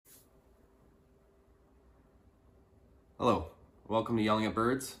Hello, welcome to Yelling at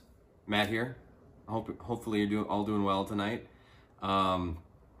Birds. Matt here. Hopefully you're all doing well tonight.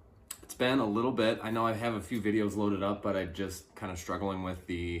 It's been a little bit. I know I have a few videos loaded up, but I'm just kind of struggling with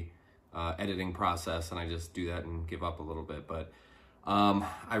the editing process, and I just do that and give up a little bit. But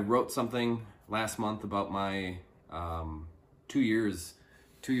I wrote something last month about my 2 years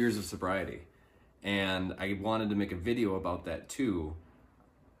of sobriety, and I wanted to make a video about that too,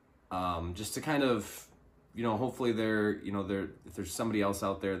 just to kind of, hopefully if there's somebody else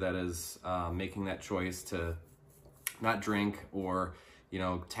out there that is making that choice to not drink or,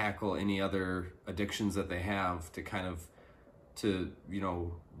 tackle any other addictions that they have,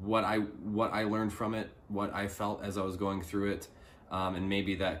 what I learned from it, what I felt as I was going through it, and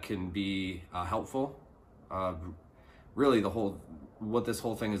maybe that can be helpful. Really, what this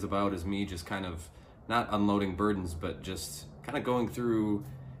whole thing is about is me just kind of not unloading burdens, but just kind of going through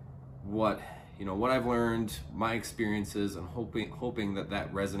what I've learned, my experiences, and hoping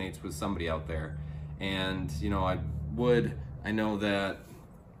that resonates with somebody out there. And I know that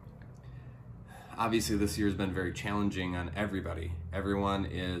obviously this year has been very challenging on everybody. Everyone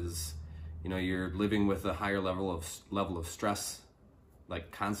is, you're living with a higher level of stress,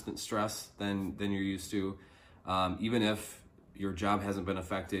 like constant stress than you're used to. Even if your job hasn't been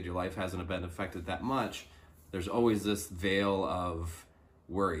affected, your life hasn't been affected that much, there's always this veil of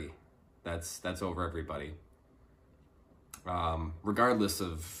worry that's over everybody. Regardless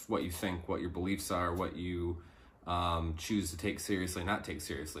of what you think, what your beliefs are, what you choose to take seriously, not take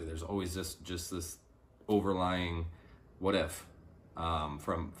seriously, there's always just this overlying what if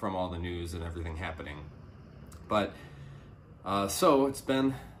from all the news and everything happening. But so it's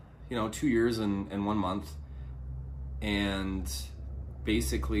been 2 years and 1 month, and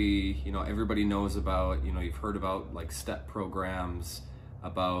basically everybody knows about, you've heard about like STEP programs,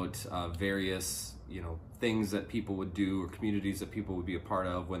 about various things that people would do or communities that people would be a part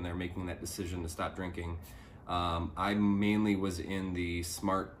of when they're making that decision to stop drinking. I mainly was in the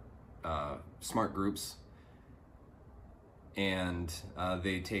smart groups, and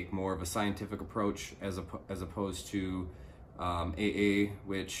they take more of a scientific approach as opposed to AA,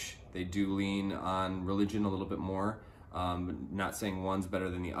 which they do lean on religion a little bit more. Not saying one's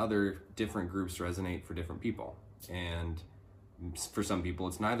better than the other. Different groups resonate for different people, and for some people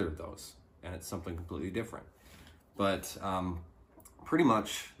it's neither of those, and it's something completely different. But pretty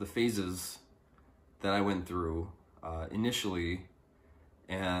much the phases that I went through initially,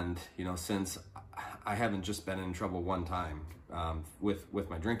 and since I haven't just been in trouble one time with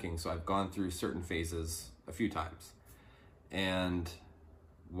my drinking, so I've gone through certain phases a few times. And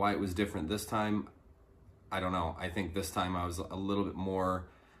why it was different this time, I don't know. I think this time I was a little bit more,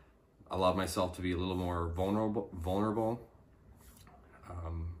 allowed myself to be a little more vulnerable.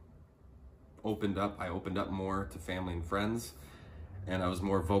 I opened up more to family and friends, and I was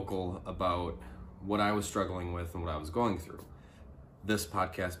more vocal about what I was struggling with and what I was going through. This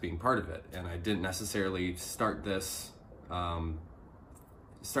podcast being part of it, and I didn't necessarily start this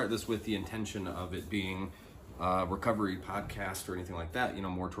with the intention of it being a recovery podcast or anything like that.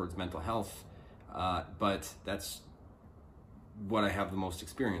 More towards mental health, but that's what I have the most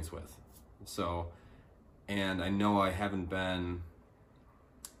experience with. So, and I know I haven't been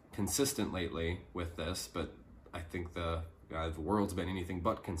consistent lately with this, but I think the world's been anything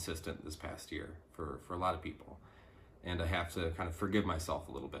but consistent this past year for a lot of people, and I have to kind of forgive myself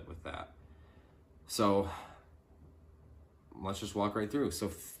a little bit with that. So let's just walk right through. So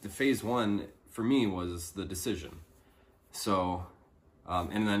the phase one for me was the decision. So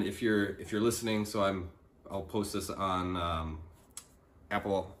and then if you're listening, so I'll post this on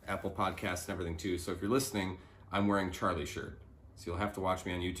Apple Podcasts and everything too. So if you're listening, I'm wearing Charlie shirt. So you'll have to watch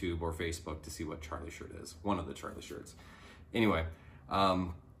me on YouTube or Facebook to see what Charlie shirt is. One of the Charlie shirts. Anyway,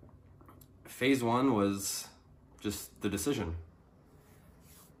 phase one was just the decision.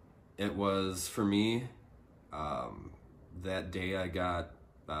 It was, for me, that day I got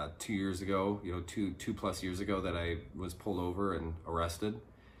 2 years ago, two plus years ago, that I was pulled over and arrested.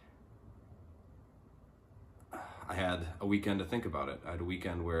 I had a weekend to think about it. I had a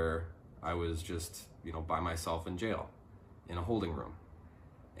weekend where I was just, by myself in jail, in a holding room.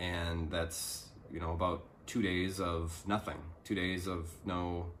 And that's, about 2 days of nothing. 2 days of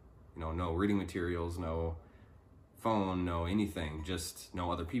no reading materials, no phone, no anything, just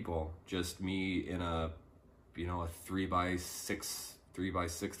no other people, just me in a 3x6,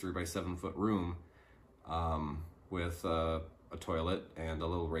 3x7 foot room, with a toilet and a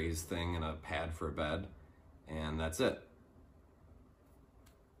little raised thing and a pad for a bed, and that's it.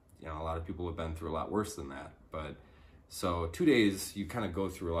 A lot of people have been through a lot worse than that, but so 2 days you kind of go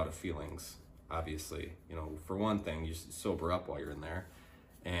through a lot of feelings. obviously. You know, for one thing, you sober up while you're in there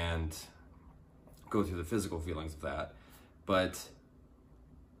and go through the physical feelings of that. But,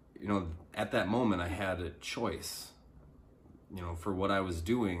 you know, at that moment I had a choice, you know, for what I was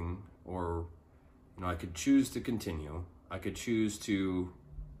doing, or, you know, I could choose to continue. I could choose to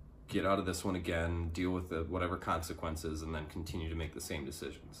get out of this one again, deal with the whatever consequences, and then continue to make the same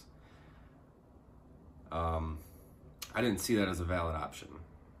decisions. I didn't see that as a valid option,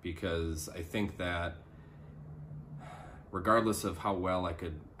 because I think that regardless of how well I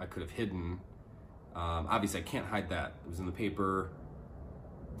could have hidden, obviously I can't hide that. It was in the paper,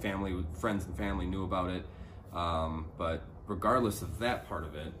 friends and family knew about it, but regardless of that part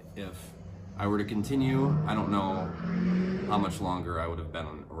of it, if I were to continue, I don't know how much longer I would have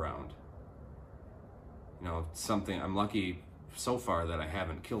been around. You know, I'm lucky so far that I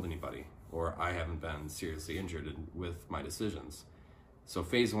haven't killed anybody, or I haven't been seriously injured with my decisions. So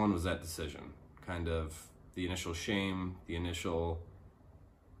phase one was that decision, kind of the initial shame, the initial,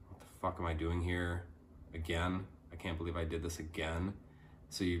 what the fuck am I doing here again? I can't believe I did this again.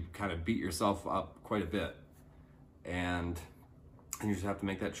 So you kind of beat yourself up quite a bit, and you just have to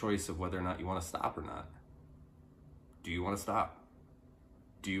make that choice of whether or not you want to stop or not. Do you want to stop?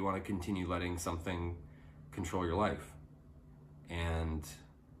 Do you want to continue letting something control your life? And,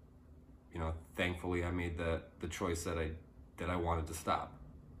 you know, thankfully I made the choice that I wanted to stop,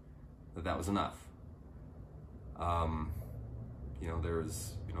 that was enough. You know,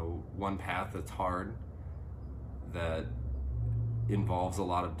 there's, you know, one path that's hard, that involves a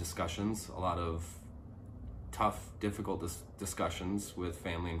lot of discussions, a lot of tough, difficult discussions with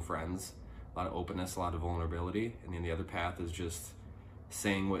family and friends, a lot of openness, a lot of vulnerability. And then the other path is just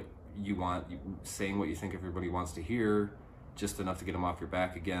saying what you want, saying what you think everybody wants to hear, just enough to get them off your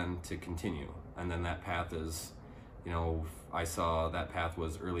back again to continue. And then that path is, you know, I saw that path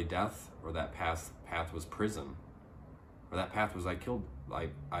was early death, or that path was prison, or that path was I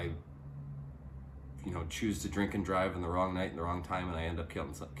you know, choose to drink and drive in the wrong night and the wrong time, and I end up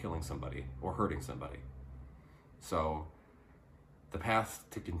killing somebody or hurting somebody. So the path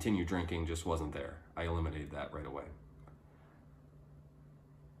to continue drinking just wasn't there. I eliminated that right away.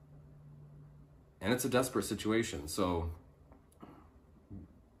 And it's a desperate situation. So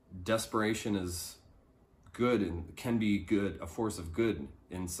desperation is good, and can be good, a force of good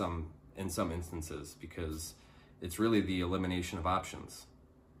in some instances, because it's really the elimination of options.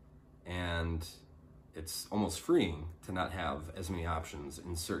 And it's almost freeing to not have as many options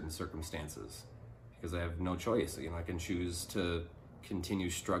in certain circumstances, because I have no choice. You know, I can choose to continue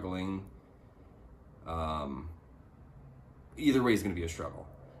struggling. Either way is going to be a struggle,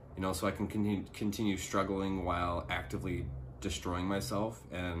 you know, so I can continue struggling while actively destroying myself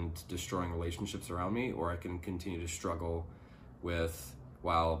and destroying relationships around me, or I can continue to struggle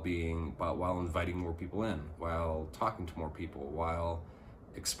while inviting more people in, while talking to more people, while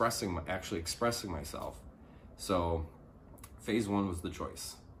actually expressing myself. So phase one was the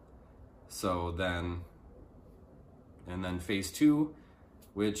choice. So then phase two,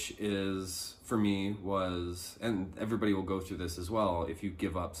 which is, for me, was, and everybody will go through this as well, if you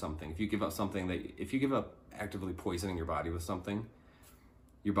give up something, if you give up actively poisoning your body with something,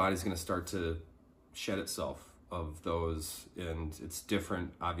 your body's going to start to shed itself of those. And it's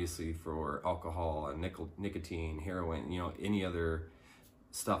different, obviously, for alcohol and nicotine, heroin, you know, any other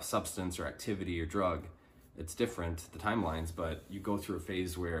substance or activity or drug. It's different, the timelines, but you go through a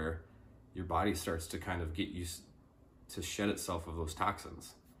phase where your body starts to kind of get used to shed itself of those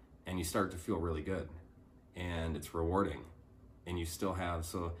toxins, and you start to feel really good, and it's rewarding, and you still have,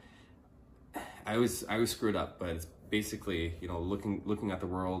 so I always screw it up, but it's basically, you know, looking at the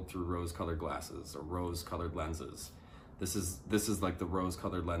world through rose-colored glasses or rose-colored lenses. This is like the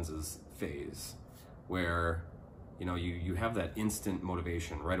rose-colored lenses phase, where, you know, you have that instant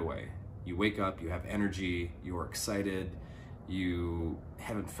motivation right away. You wake up, you have energy, you're excited, you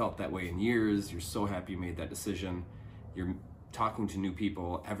haven't felt that way in years, you're so happy you made that decision, you're talking to new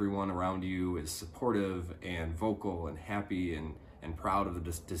people, everyone around you is supportive and vocal and happy and proud of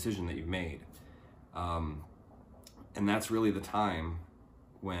the decision that you've made. And that's really the time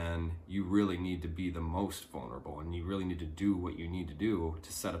when you really need to be the most vulnerable, and you really need to do what you need to do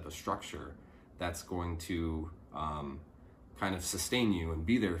to set up a structure that's going to kind of sustain you and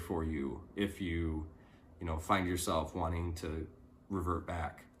be there for you if you find yourself wanting to revert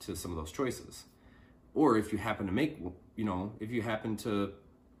back to some of those choices. Or if you happen to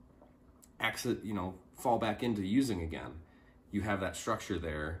fall back into using again, you have that structure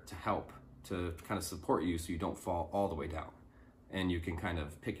there to help, to kind of support you so you don't fall all the way down, and you can kind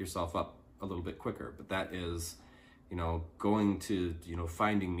of pick yourself up a little bit quicker. But that is, going to,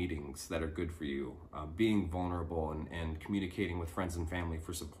 finding meetings that are good for you, being vulnerable and communicating with friends and family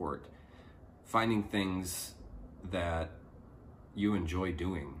for support, finding things that you enjoy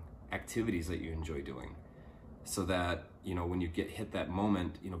doing, activities that you enjoy doing, so that, when you hit that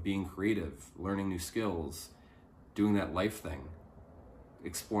moment, being creative, learning new skills, doing that life thing,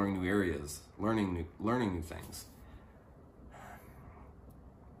 exploring new areas, learning new things.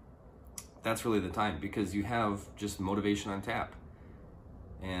 That's really the time, because you have just motivation on tap,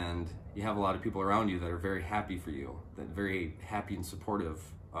 and you have a lot of people around you that are very happy for you, that are very happy and supportive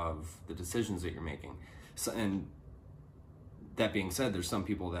of the decisions that you're making. So, and that being said, there's some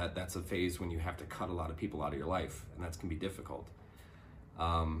people that's a phase when you have to cut a lot of people out of your life, and that's can be difficult.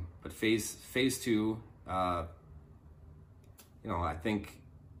 But phase two, I think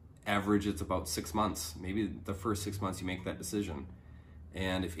average it's about 6 months. Maybe the first 6 months you make that decision.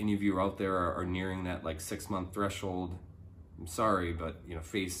 And if any of you out there are nearing that 6 month threshold, I'm sorry, but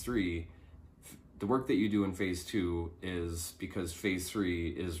phase three, the work that you do in phase two is because phase three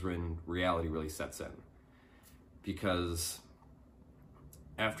is when reality really sets in. Because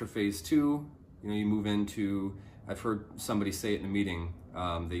after phase two, you move into, I've heard somebody say it in a meeting,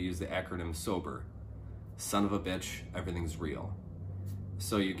 they use the acronym SOBER. Son of a bitch, everything's real.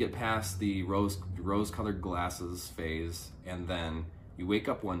 So you get past the rose-colored glasses phase, and then you wake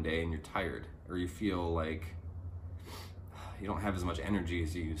up one day and you're tired, or you feel like you don't have as much energy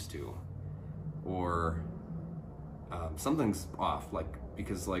as you used to, or something's off,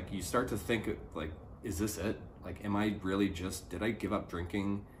 because you start to think, is this it? Am I really did I give up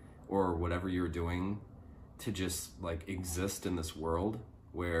drinking or whatever you're doing to just exist in this world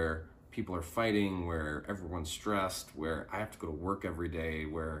where people are fighting, where everyone's stressed, where I have to go to work every day,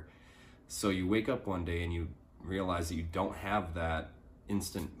 so you wake up one day and you realize that you don't have that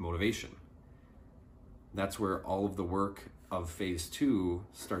instant motivation. That's where all of the work of phase two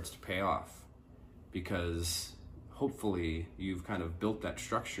starts to pay off, because hopefully you've kind of built that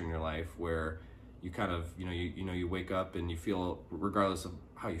structure in your life where you kind of, you wake up and you feel, regardless of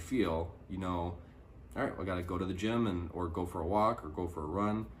how you feel, all right, well, I got to go to the gym or go for a walk or go for a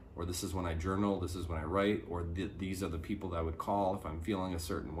run, or this is when I journal, this is when I write, or these are the people that I would call if I'm feeling a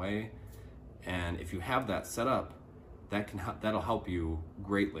certain way. And if you have that set up, that'll help you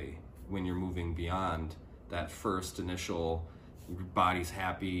greatly when you're moving beyond that first initial, your body's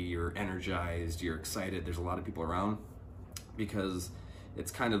happy, you're energized, you're excited, there's a lot of people around, because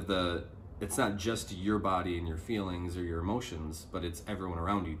it's kind of it's not just your body and your feelings or your emotions, but it's everyone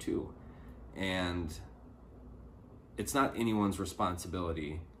around you too. And it's not anyone's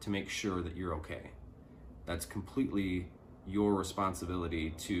responsibility to make sure that you're okay. That's completely your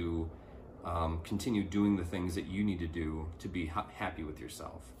responsibility to continue doing the things that you need to do to be happy with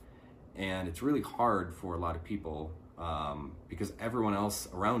yourself. And it's really hard for a lot of people because everyone else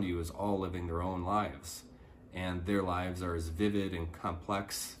around you is all living their own lives, and their lives are as vivid and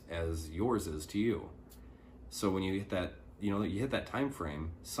complex as yours is to you. So when you hit that, you hit that time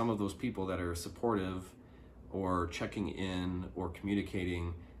frame, some of those people that are supportive or checking in or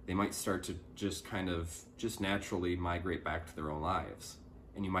communicating, they might start to just naturally migrate back to their own lives,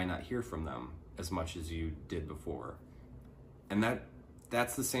 and you might not hear from them as much as you did before. And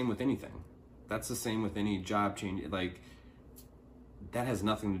that's the same with anything. That's the same with any job change. That has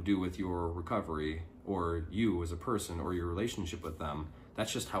nothing to do with your recovery or you as a person or your relationship with them.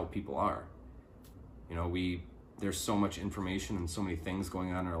 That's just how people are. There's so much information and so many things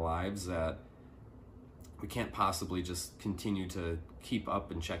going on in our lives that we can't possibly just continue to keep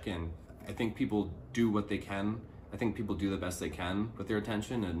up and check in. I think people do what they can. I think people do the best they can with their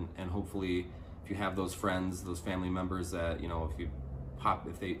attention, and hopefully if you have those friends, those family members that,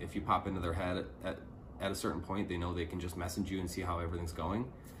 if you pop into their head at a certain point, they know they can just message you and see how everything's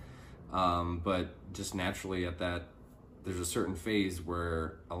going. But just naturally there's a certain phase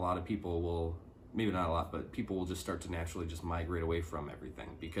where a lot of people will, maybe not a lot, but people will just start to naturally just migrate away from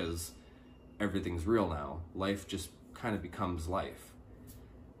everything, because everything's real now. Life just kind of becomes life.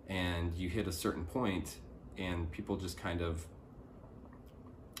 And you hit a certain point and people just kind of,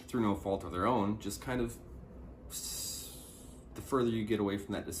 through no fault of their own, just kind of, the further you get away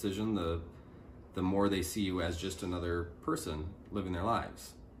from that decision, the more they see you as just another person living their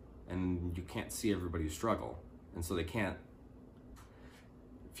lives. And you can't see everybody struggle. And so they can't,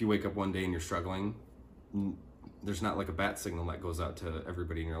 if you wake up one day and you're struggling, there's not a bat signal that goes out to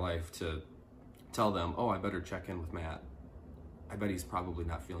everybody in your life to tell them, oh, I better check in with Matt. I bet he's probably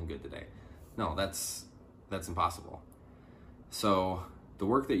not feeling good today. No, that's impossible. So the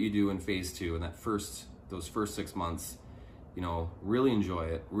work that you do in phase two, in those first 6 months, really enjoy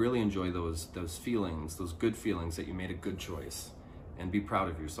it, really enjoy those feelings, those good feelings that you made a good choice, and be proud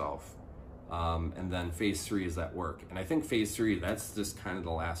of yourself. And then phase 3 is that work. And I think phase 3, that's just kind of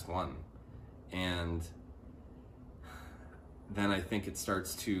the last one. And then I think it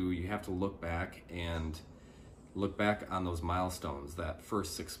starts to, you have to look back on those milestones, that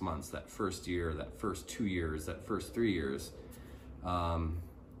first 6 months, that first year, that first 2 years, that first 3 years.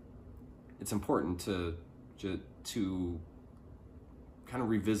 It's important to kind of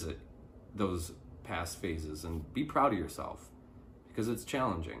revisit those past phases and be proud of yourself, because it's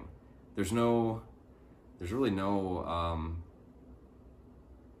challenging. There's really no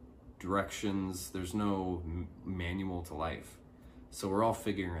directions. There's no manual to life. So we're all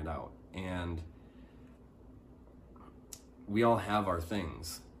figuring it out, and we all have our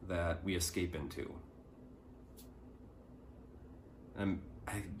things that we escape into. And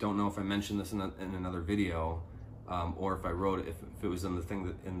I don't know if I mentioned this in another video, or if I wrote it, if it was in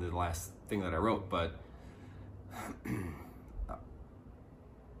the last thing that I wrote, but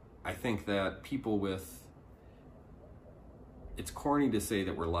I think that it's corny to say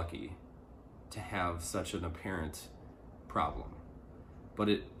that we're lucky to have such an apparent problem, but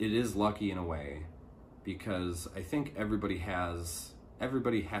it is lucky in a way, because I think everybody has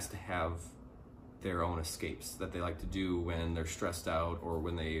to have their own escapes that they like to do when they're stressed out, or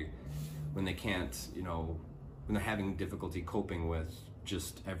when they can't, when they're having difficulty coping with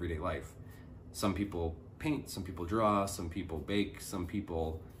just everyday life. Some people paint, some people draw, some people bake, some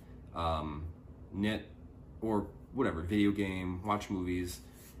people knit, or whatever, video game, watch movies,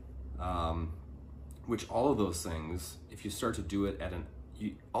 which all of those things, if you start to do it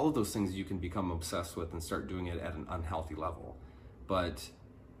all of those things you can become obsessed with and start doing it at an unhealthy level. But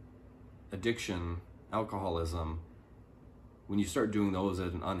addiction, alcoholism, when you start doing those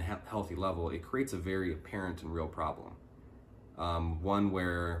at an unhealthy level, it creates a very apparent and real problem. One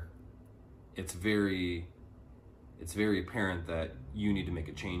where it's very apparent that you need to make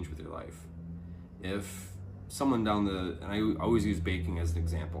a change with your life. If someone and I always use baking as an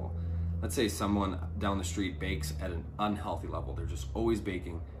example. Let's say someone down the street bakes at an unhealthy level. They're just always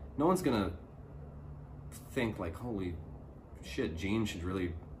baking. No one's gonna think like, holy shit, Jane should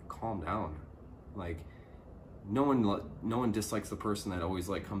really calm down. Like, no one dislikes the person that always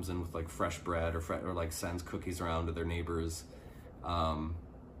like comes in with like fresh bread, or like sends cookies around to their neighbors.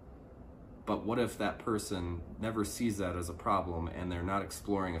 But what if that person never sees that as a problem, and they're not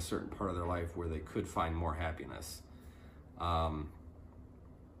exploring a certain part of their life where they could find more happiness?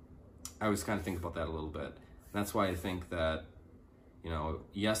 I always kind of think about that a little bit. And that's why I think that,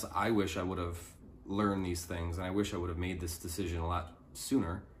 yes, I wish I would have learned these things, and I wish I would have made this decision a lot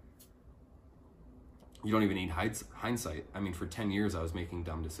sooner. You don't even need hindsight. I mean, for 10 years I was making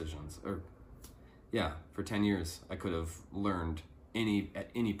dumb decisions. For 10 years I could have learned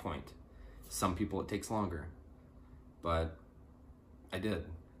at any point. Some people it takes longer, but I did.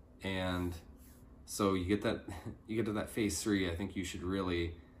 And so you get to that phase 3, I think you should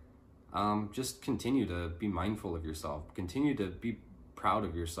really just continue to be mindful of yourself, continue to be proud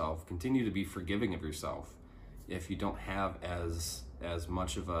of yourself, continue to be forgiving of yourself if you don't have as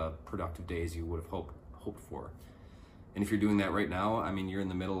much of a productive day as you would have hoped for. And if you're doing that right now, I mean, you're in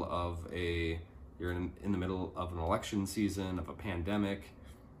the middle of an election season, of a pandemic,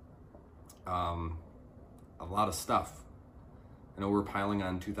 a lot of stuff. I know we're piling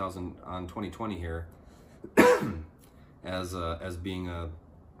on 2020 here as being a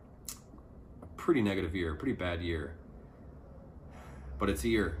pretty negative year, pretty bad year. But it's a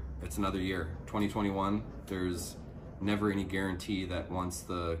year. It's another year. 2021, there's never any guarantee that once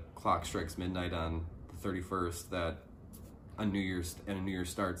the clock strikes midnight on the 31st that a new year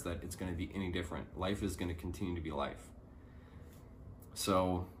starts, that it's going to be any different. Life is going to continue to be life.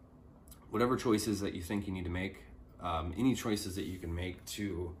 So whatever choices that you think you need to make, any choices that you can make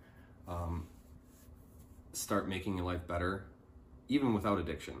to start making your life better, even without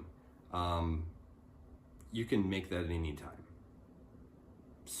addiction, you can make that at any time.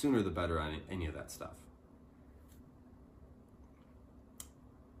 Sooner the better on any of that stuff.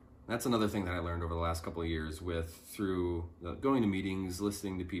 That's another thing that I learned over the last couple of years through going to meetings,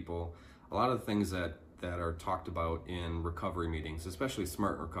 listening to people. A lot of the things that are talked about in recovery meetings, especially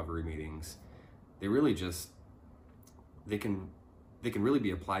SMART recovery meetings, they really they can really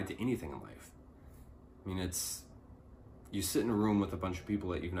be applied to anything in life. I mean, you sit in a room with a bunch of people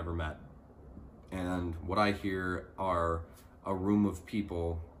that you've never met, and what I hear are a room of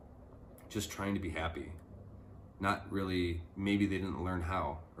people just trying to be happy. Not really, maybe they didn't learn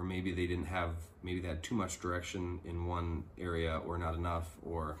how, or maybe they had too much direction in one area, or not enough,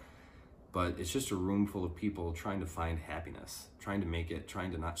 or but it's just a room full of people trying to find happiness, trying to make it,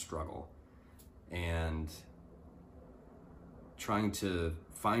 trying to not struggle, and trying to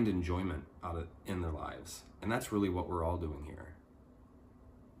find enjoyment in their lives. And that's really what we're all doing here.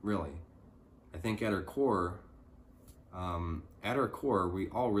 Really. I think at our core, we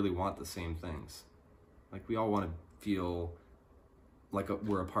all really want the same things. Like, we all want to feel like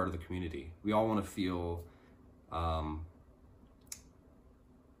we're a part of the community. We all want to feel,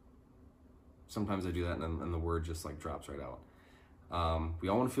 sometimes I do that and the word just like drops right out. We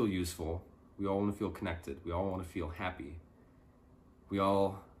all want to feel useful. We all want to feel connected. We all want to feel happy. We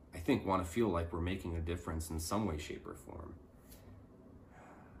all, I think, want to feel like we're making a difference in some way, shape, or form.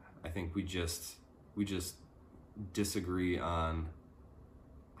 I think we just disagree on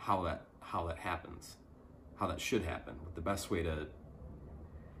how that happens, how that should happen, what the best way to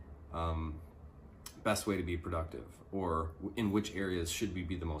be productive, or in which areas should we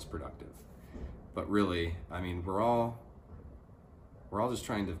be the most productive. But really, I mean, we're all just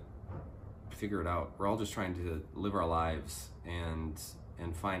trying to figure it out. We're all just trying to live our lives and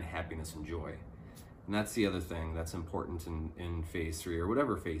find happiness and joy. And that's the other thing that's important in phase 3, or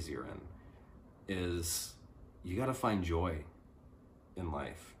whatever phase you're in, is you got to find joy in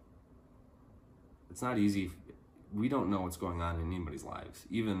life. It's not easy. We don't know what's going on in anybody's lives.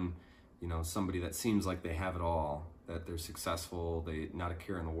 Even, somebody that seems like they have it all, that they're successful, they not a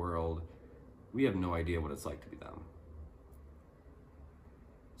care in the world. We have no idea what it's like to be them.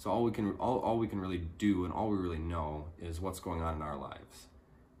 So all we can really do, and all we really know, is what's going on in our lives.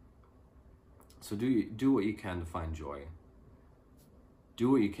 So do what you can to find joy.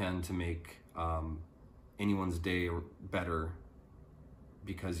 Do what you can to make anyone's day better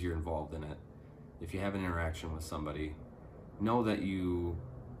because you're involved in it. If you have an interaction with somebody, know that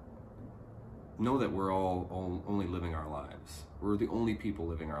we're all only living our lives. We're the only people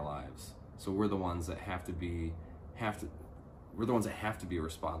living our lives. So we're the ones that have to be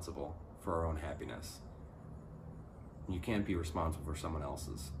responsible for our own happiness. You can't be responsible for someone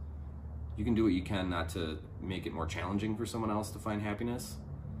else's. You can do what you can not to make it more challenging for someone else to find happiness,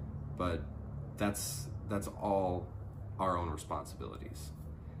 but that's all our own responsibilities.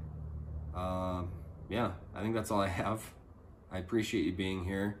 Yeah, I think that's all I have. I appreciate you being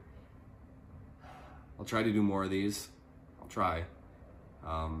here. I'll try to do more of these. I'll try.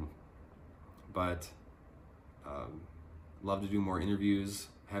 But love to do more interviews.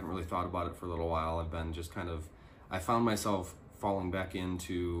 Haven't really thought about it for a little while. I've been just I found myself falling back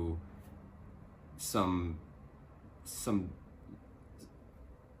into some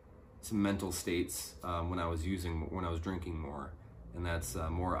mental states when I was drinking more, and that's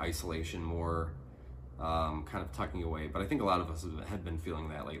more isolation, more kind of tucking away. But I think a lot of us have been feeling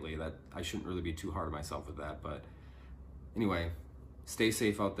that lately, that I shouldn't really be too hard on myself with that. But anyway, stay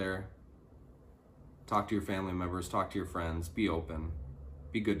safe out there. Talk to your family members, talk to your friends, be open,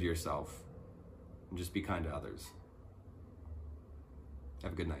 be good to yourself, and just be kind to others.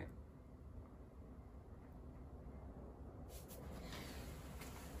 Have a good night.